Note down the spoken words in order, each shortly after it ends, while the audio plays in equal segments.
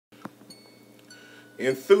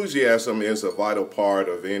Enthusiasm is a vital part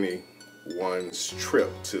of anyone's trip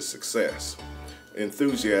to success.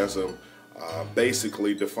 Enthusiasm,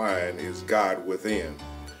 basically defined, is God within.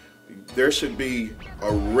 There should be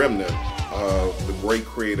a remnant of the great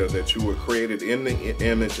creator that you were created in the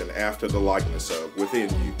image and after the likeness of within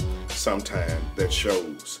you sometime that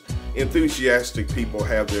shows. Enthusiastic people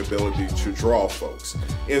have the ability to draw folks.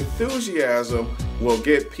 Enthusiasm will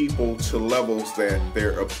get people to levels that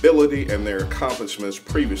their ability and their accomplishments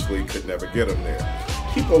previously could never get them there.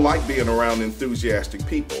 People like being around enthusiastic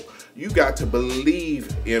people. You got to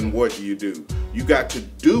believe in what you do. You got to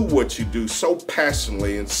do what you do so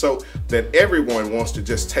passionately and so that everyone wants to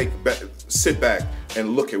just sit back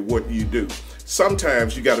and look at what you do.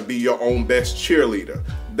 Sometimes you got to be your own best cheerleader.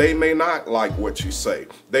 They may not like what you say.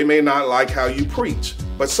 They may not like how you preach.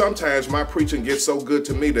 But sometimes my preaching gets so good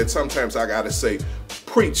to me that sometimes I got to say,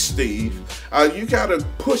 preach, Steve. You got to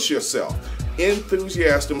push yourself.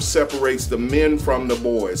 Enthusiasm separates the men from the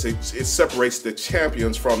boys. It separates the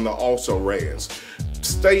champions from the also-rans.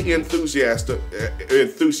 Stay enthusiastic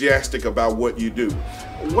about what you do.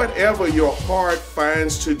 Whatever your heart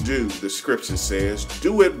finds to do, the scripture says,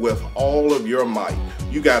 do it with all of your might.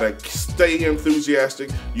 You gotta stay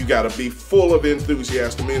enthusiastic. You gotta be full of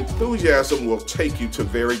enthusiasm. Enthusiasm will take you to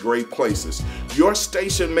very great places. Your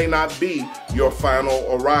station may not be your final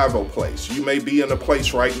arrival place. You may be in a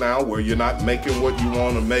place right now where you're not making what you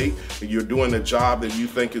want to make, and you're doing a job that you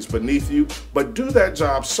think is beneath you, but do that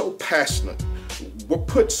job so passionate.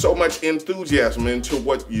 Put so much enthusiasm into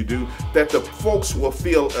what you do that the folks will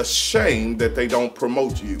feel ashamed that they don't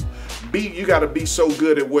promote you. You got to be so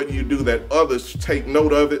good at what you do that others take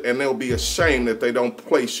note of it and they'll be ashamed that they don't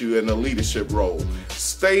place you in a leadership role.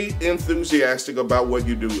 Stay enthusiastic about what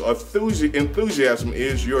you do. Enthusiasm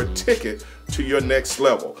is your ticket to your next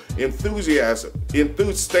level. Stay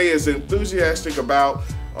as enthusiastic about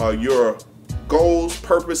your goals,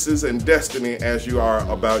 purposes, and destiny as you are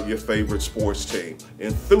about your favorite sports team.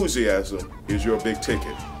 Enthusiasm is your big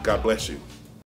ticket. God bless you.